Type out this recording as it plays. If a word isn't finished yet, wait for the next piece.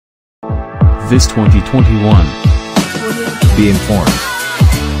this 2021. Be informed.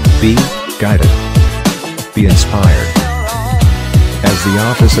 Be guided. Be inspired. As the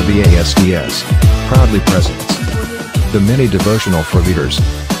Office of the ASDS proudly presents the mini devotional for leaders.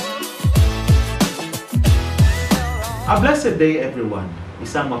 A blessed day, everyone.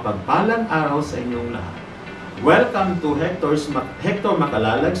 Isang mapagpalang araw sa inyong lahat. Welcome to Hector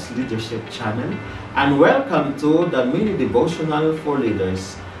Macalalag's Leadership Channel, and welcome to the mini devotional for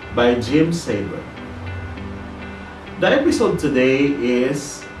leaders by Jim Seybert. The episode today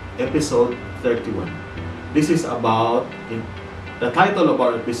is episode 31. This is about, the title of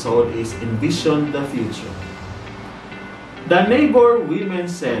our episode is Envision the Future. The neighbor women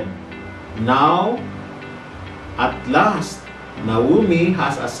said, "Now, at last, Naomi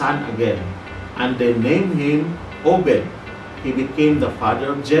has a son again, and they named him Obed. He became the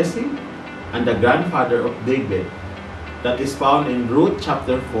father of Jesse and the grandfather of David." That is found in Ruth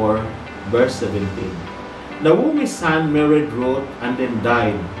chapter 4, verse 17. Naomi's son married Ruth and then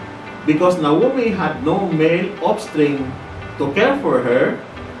died. Because Naomi had no male offspring to care for her,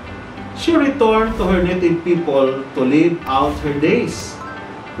 she returned to her native people to live out her days.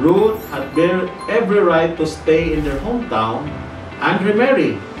 Ruth had every right to stay in their hometown and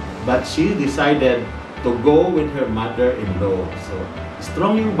remarry, but she decided to go with her mother-in-law. So,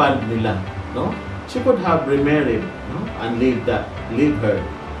 strong yung bond nila, no? She could have remarried, no? And leave her.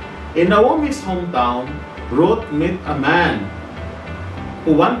 In Naomi's hometown, Ruth met a man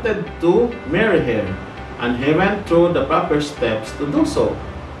who wanted to marry her, and he went through the proper steps to do so.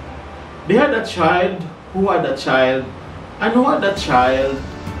 They had a child, who had a child, and who had a child,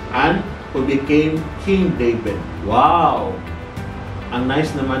 and who became King David. Wow! Ang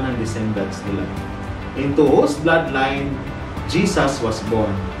nice naman ng descendants nila. Into whose bloodline Jesus was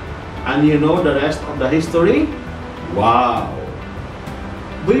born. And you know the rest of the history? Wow!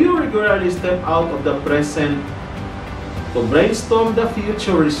 Do you regularly step out of the present to brainstorm the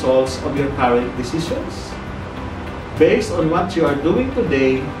future results of your current decisions? Based on what you are doing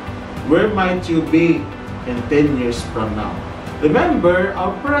today, where might you be in 10 years from now? Remember,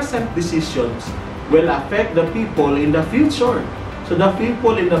 our present decisions will affect the people in the future. So the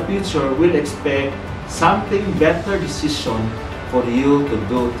people in the future will expect something better decision for you to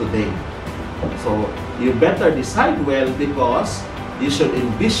do today. So you better decide well, because you should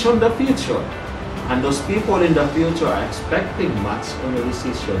envision the future. And those people in the future are expecting much on your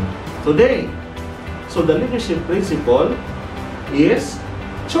decision today. So the leadership principle is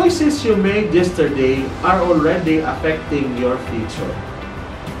choices you made yesterday are already affecting your future.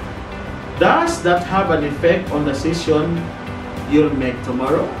 Does that have an effect on the decision you'll make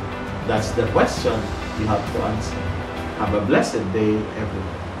tomorrow? That's the question you have to answer. Have a blessed day,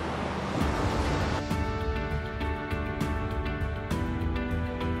 everyone.